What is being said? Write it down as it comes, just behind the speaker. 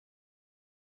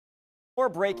More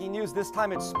breaking news, this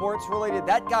time it's sports related.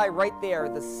 That guy right there,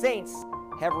 the Saints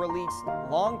have released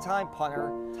longtime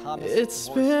punter Thomas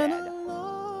Morstead.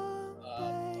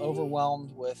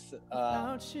 Overwhelmed with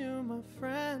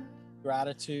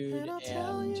gratitude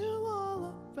and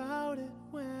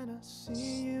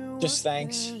just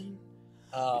thanks. You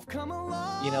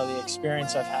know, the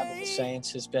experience I've had with the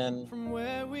Saints has been,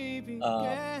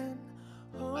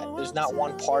 there's not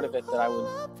one part of it that I would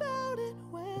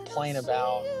complain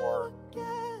about, or,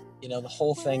 you know, the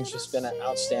whole thing's just been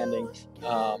outstanding.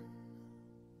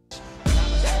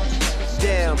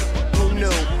 Damn, who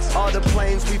knew? All the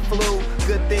planes we flew,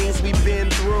 good things we've been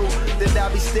through. That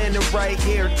I'll be standing right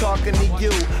here talking to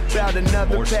you about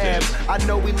another path. I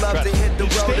know we love to hit the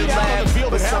road and laugh,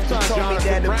 but something told me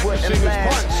that it wouldn't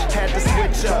last. Had to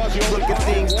switch up, look at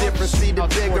things different, see the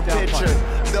bigger picture.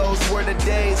 Those were the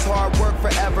days, hard work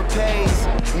forever pays.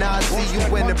 Now I see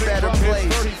you in a better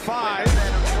place.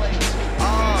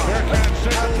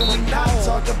 How can we not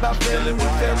talk about family when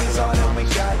family's all that we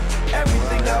got?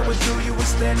 Everything I would do, you were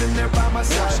standing there by my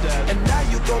side. And now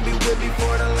you gon' be with me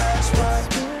for the last ride.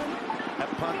 That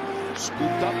punt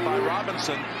scooped up by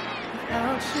Robinson.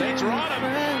 Saints are on him,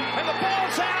 and the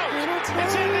ball's out.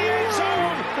 It's in the end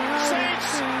zone.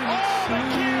 Saints, oh, they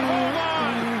can't hold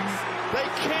on. They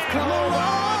can't hold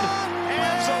on.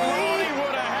 Anzalone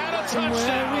would have had a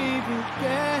touchdown.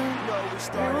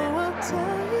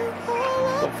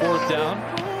 The fourth down,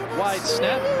 wide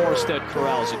snap, Morstead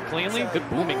corrals it cleanly, good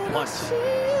booming punt,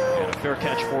 and a fair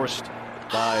catch forced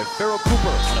by Farrell Cooper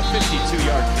on a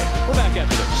 52-yard kick. We're back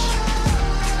after this.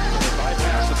 They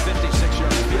bypass the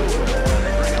 56-yard field goal, and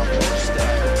they bring out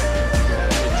Morstead.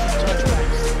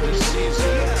 Touchdowns this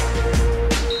season,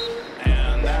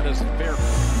 and that is a fair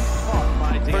caught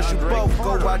by DeAndre. First you both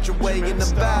go out your way, and the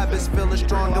vibe is feeling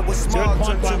stronger. With small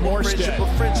turn to a friendship, a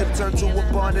friendship turn to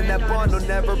a bond, and that bond will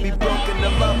never be broken. The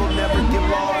love will never get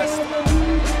lost.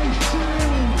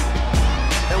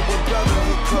 And when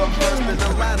brotherhood come first, then the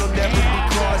line will never be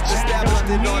crossed. Established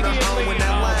it on our own when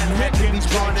that line had to be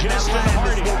drawn, and that line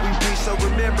is what we reach. So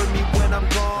remember me when I'm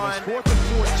gone. 4th and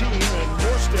 14, and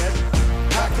Morstead.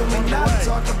 How can we not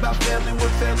talk about family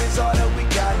when family's all that we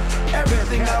got?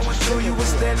 Everything I would do, you were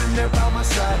standing there by my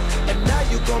side. And now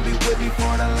you gon' be with me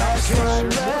for the last ride.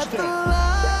 Let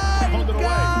the light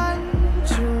guide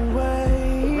your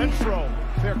way. Renfro,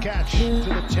 fair catch to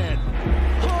the 10.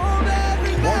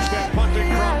 Morstead punting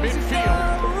from midfield.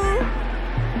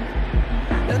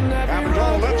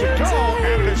 Amendola lets it go,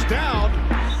 and it is down.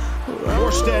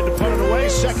 Morstead to punt it away,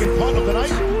 second punt of the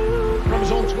night from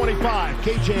his own 25.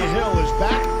 KJ Hill is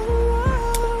back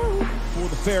for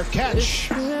the fair catch.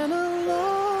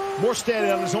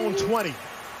 Morstead on his own 20.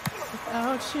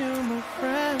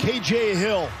 KJ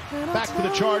Hill back for the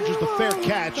Chargers, the fair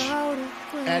catch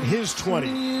at his 20.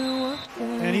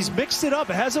 And he's mixed it up.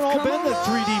 It hasn't all been the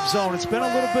 3 deep zone. It's been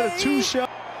a little bit of 2 shot.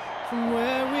 From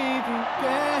where we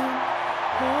began,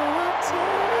 oh, I'll tell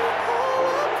you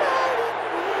all about it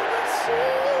when I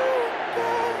see you.